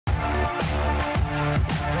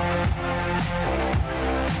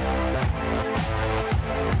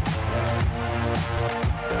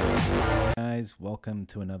guys, welcome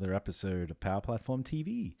to another episode of Power Platform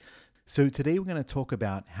TV. So today we're going to talk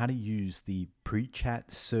about how to use the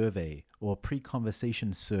pre-chat survey or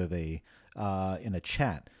pre-conversation survey in a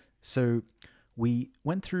chat. So we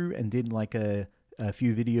went through and did like a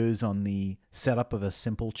few videos on the setup of a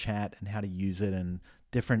simple chat and how to use it and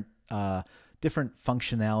different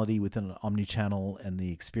functionality within Omnichannel and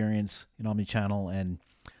the experience in Omnichannel. And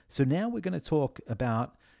so now we're going to talk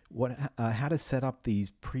about how to set up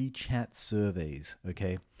these pre-chat surveys.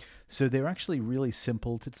 Okay, so they're actually really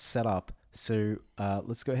simple to set up. So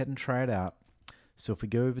let's go ahead and try it out. So if we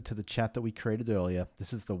go over to the chat that we created earlier,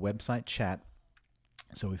 this is the website chat.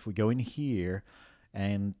 So if we go in here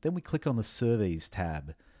and then we click on the surveys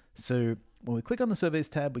tab. So when we click on the surveys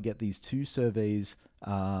tab, we get these two surveys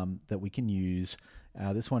that we can use.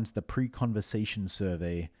 This one's the pre-conversation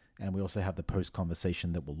survey, and we also have the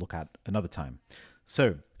post-conversation that we'll look at another time.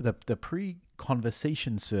 So the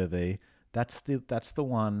pre-conversation survey, that's the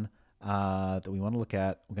one that we want to look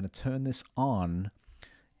at. We're going to turn this on,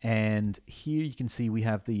 and here you can see we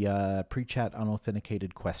have the pre-chat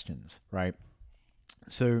unauthenticated questions, right?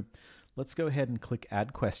 So let's go ahead and click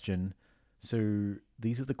Add Question. So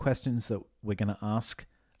these are the questions that we're going to ask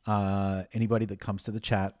anybody that comes to the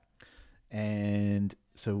chat. And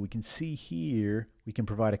so we can see here, we can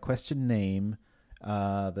provide a question name,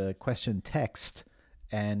 the question text,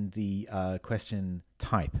 and the question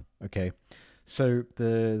type. Okay, so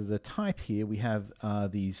the type here, we have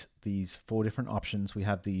these four different options. We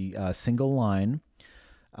have the single line,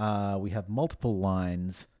 we have multiple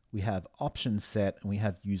lines, we have option set, and we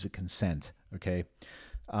have user consent. Okay,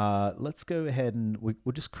 let's go ahead and we'll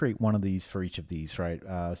just create one of these for each of these, right?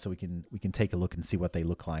 So we can take a look and see what they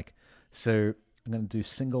look like. So I'm going to do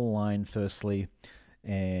single line firstly,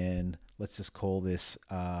 and let's just call this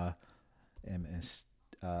MS.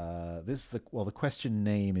 The question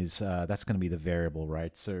name is that's going to be the variable,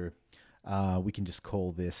 right? So we can just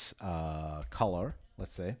call this color,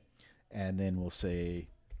 let's say, and then we'll say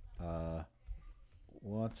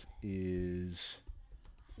what is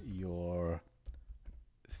your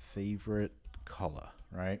favorite color,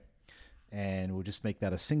 right? And we'll just make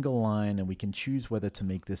that a single line, and we can choose whether to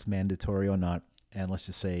make this mandatory or not. And let's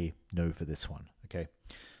just say no for this one. Okay,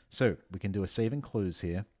 so we can do a save and close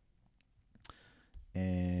here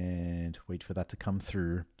and wait for that to come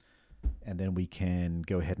through, and then we can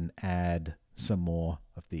go ahead and add some more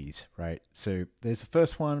of these, right? So there's the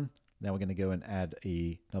first one. Now we're going to go and add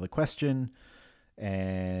another question,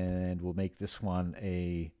 and we'll make this one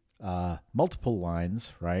a multiple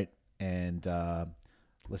lines, right? And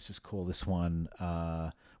let's just call this one,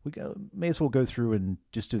 may as well go through and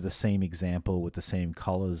just do the same example with the same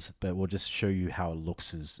colors, but we'll just show you how it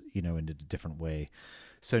looks as, in a different way.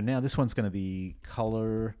 So now this one's going to be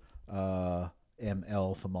color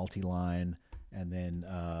ML for multi-line, and then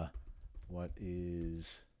what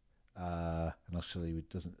is, and actually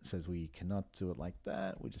it says we cannot do it like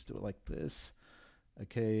that. We just do it like this.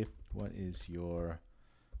 Okay, what is your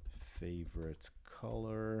favorite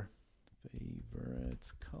color?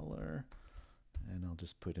 And I'll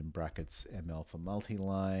just put in brackets ML for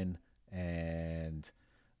multi-line, and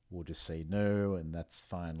we'll just say no, and that's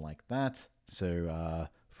fine like that. So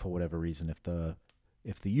for whatever reason, if the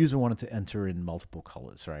user wanted to enter in multiple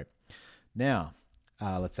colors, right? Now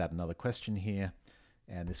let's add another question here,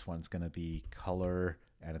 and this one's going to be color,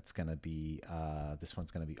 and it's going to be this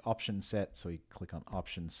one's going to be option set. So we click on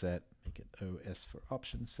option set, make it OS for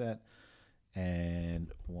option set.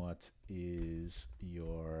 And what is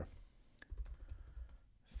your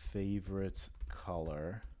favorite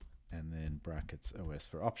color? And then brackets OS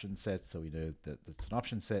for option set, so we know that it's an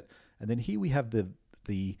option set. And then here we have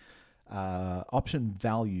the option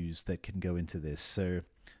values that can go into this. So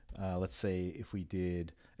let's say if we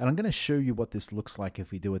did, and I'm going to show you what this looks like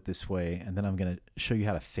if we do it this way, and then I'm going to show you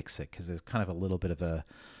how to fix it, because there's kind of a little bit of a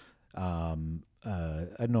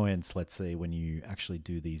annoyance, let's say, when you actually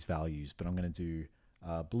do these values. But I'm going to do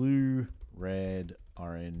blue, red,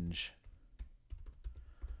 orange,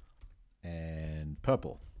 and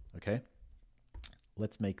purple. Okay,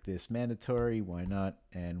 let's make this mandatory. Why not?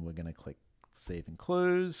 And we're going to click save and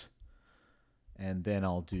close, and then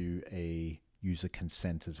I'll do a user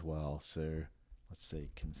consent as well. So let's say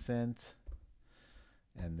consent,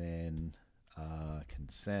 and then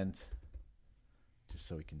consent, just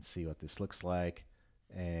so we can see what this looks like.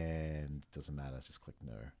 And it doesn't matter, just click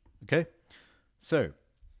no. Okay, so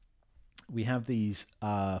we have these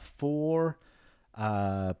four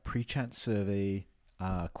pre-chat survey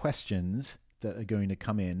questions that are going to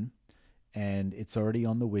come in, and it's already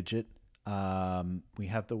on the widget. We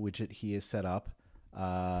have the widget here set up.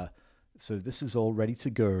 So this is all ready to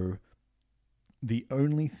go. The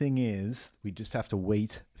only thing is we just have to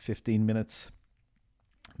wait 15 minutes,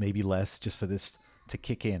 maybe less, just for this to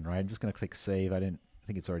kick in, right? I'm just going to click save. I think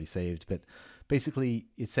it's already saved, but basically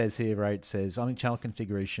it says here, right? It says omnichannel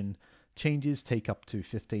configuration changes take up to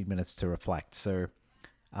 15 minutes to reflect. So,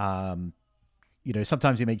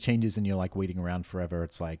 sometimes you make changes and you're like waiting around forever.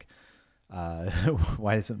 It's like,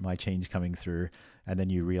 why isn't my change coming through? And then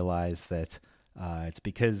you realize that it's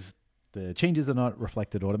because the changes are not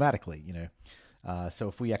reflected automatically, So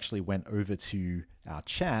if we actually went over to our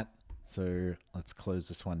chat, so let's close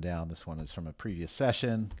this one down. This one is from a previous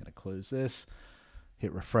session. I'm going to close this,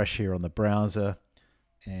 hit refresh here on the browser,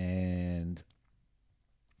 and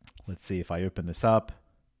let's see if I open this up.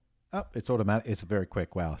 Oh, it's automatic. It's very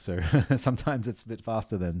quick. Wow. So sometimes it's a bit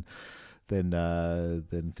faster than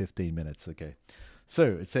 15 minutes. Okay. So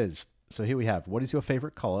it says, so here we have, what is your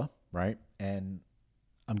favorite color, right? And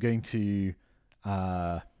I'm going to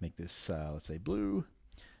make this, let's say blue.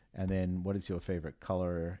 And then what is your favorite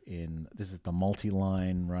color this is the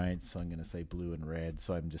multi-line, right? So I'm going to say blue and red.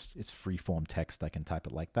 So it's free-form text. I can type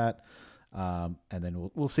it like that. And then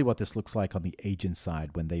we'll see what this looks like on the agent side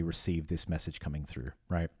when they receive this message coming through,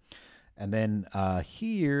 right? And then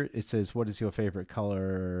here it says, what is your favorite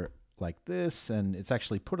color, like this? And it's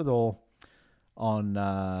actually put it all on,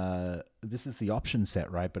 this is the option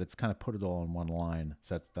set, right? But it's kind of put it all in one line.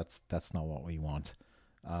 So that's not what we want.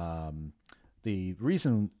 The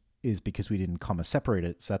reason is because we didn't comma separate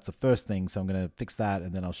it. So that's the first thing. So I'm going to fix that,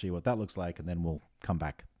 and then I'll show you what that looks like, and then we'll come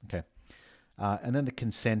back. Okay. And then the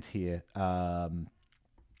consent here,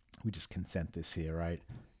 we just consent this here, right?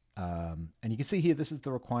 And you can see here, this is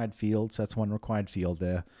the required field. So that's one required field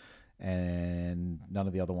there. And none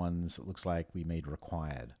of the other ones, it looks like we made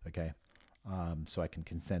required. Okay. So I can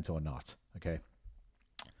consent or not. Okay.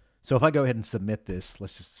 So if I go ahead and submit this,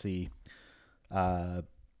 let's just see,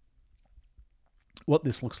 what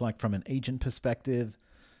this looks like from an agent perspective.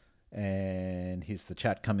 And here's the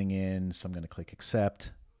chat coming in. So I'm going to click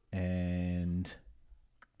accept, and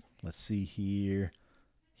let's see here.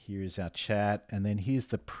 Here's our chat. And then here's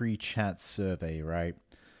the pre-chat survey, right?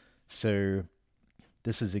 So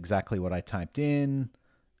this is exactly what I typed in.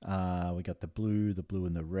 We got the blue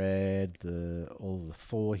and the red, all the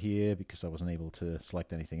 4 here because I wasn't able to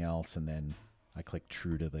select anything else. And then I click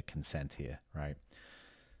true to the consent here, right?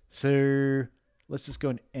 So let's just go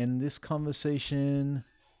and end this conversation,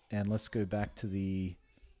 and let's go back to the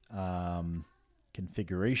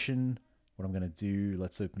configuration. What I'm going to do,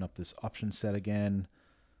 let's open up this option set again,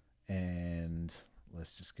 and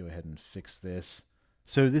let's just go ahead and fix this.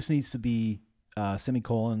 So this needs to be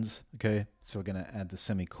semicolons. Okay, so we're going to add the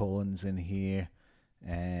semicolons in here,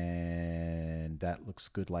 and that looks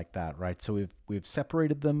good like that, right? So we've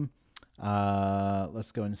separated them.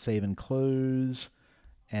 Let's go and save and close,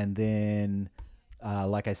 and then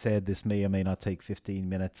like I said, this may or may not take 15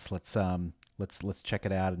 minutes. Let's check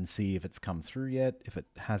it out and see if it's come through yet. If it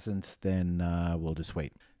hasn't, then we'll just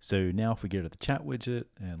wait. So now if we go to the chat widget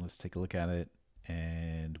and let's take a look at it,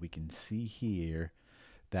 and we can see here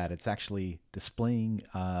that it's actually displaying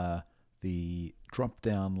the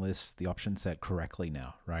drop-down list, the option set correctly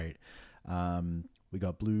now, right? We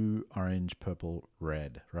got blue, orange, purple,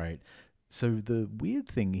 red, right? So the weird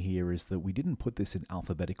thing here is that we didn't put this in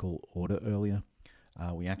alphabetical order earlier.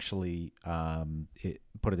 We actually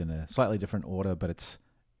put it in a slightly different order, but it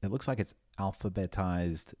looks like it's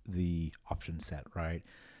alphabetized the option set, right?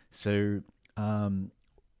 So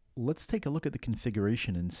let's take a look at the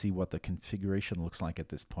configuration and see what the configuration looks like at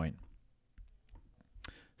this point.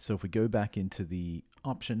 So if we go back into the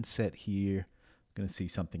option set here, I'm going to see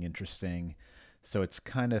something interesting. So it's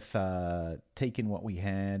kind of taken what we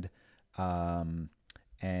had, and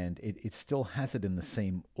it still has it in the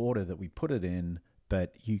same order that we put it in,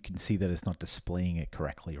 but you can see that it's not displaying it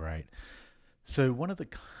correctly, right? So one of the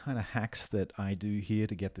kind of hacks that I do here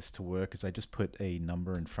to get this to work is I just put a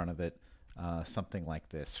number in front of it, something like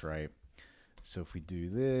this, right? So if we do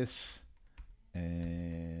this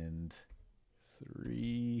and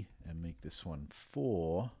 3 and make this one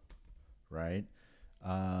 4, right?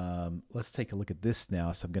 Let's take a look at this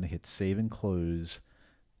now. So I'm going to hit save and close,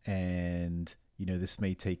 and this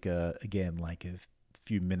may take again like a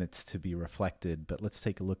few minutes to be reflected, but let's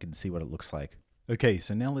take a look and see what it looks like. Okay,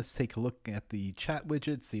 so now let's take a look at the chat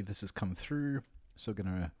widget, see if this has come through. So we're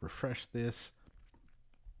going to refresh this,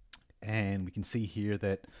 and we can see here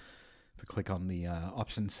that if we click on the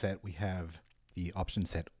option set, we have the option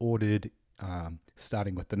set ordered,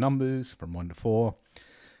 starting with the numbers from 1 to 4,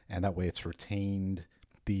 and that way it's retained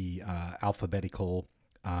the alphabetical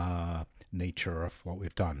nature of what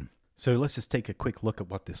we've done. So let's just take a quick look at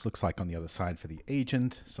what this looks like on the other side for the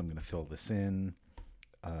agent. So I'm going to fill this in,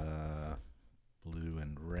 blue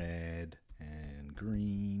and red and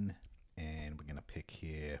green, and we're going to pick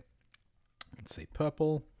here, let's say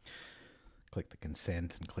purple. Click the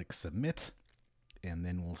consent and click submit, and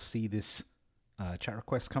then we'll see this chat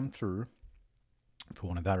request come through for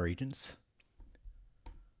one of our agents.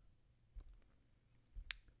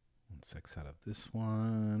 Let's X out of this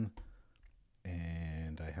one.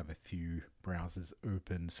 And I have a few browsers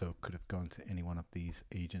open, so it could have gone to any one of these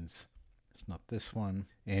agents. It's not this one.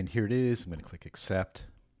 And here it is. I'm going to click accept.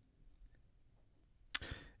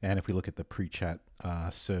 And if we look at the pre-chat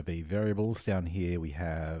survey variables down here, we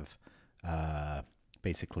have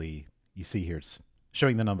basically, you see here, it's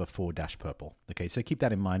showing the number 4-purple. Okay, so keep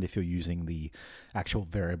that in mind if you're using the actual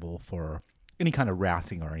variable for any kind of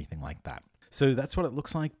routing or anything like that. So that's what it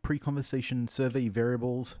looks like, pre-conversation survey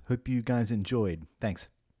variables. Hope you guys enjoyed. Thanks.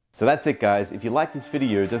 So that's it, guys. If you like this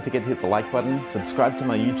video, don't forget to hit the like button, subscribe to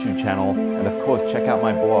my YouTube channel, and of course check out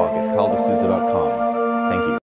my blog at carldesouza.com. Thank you.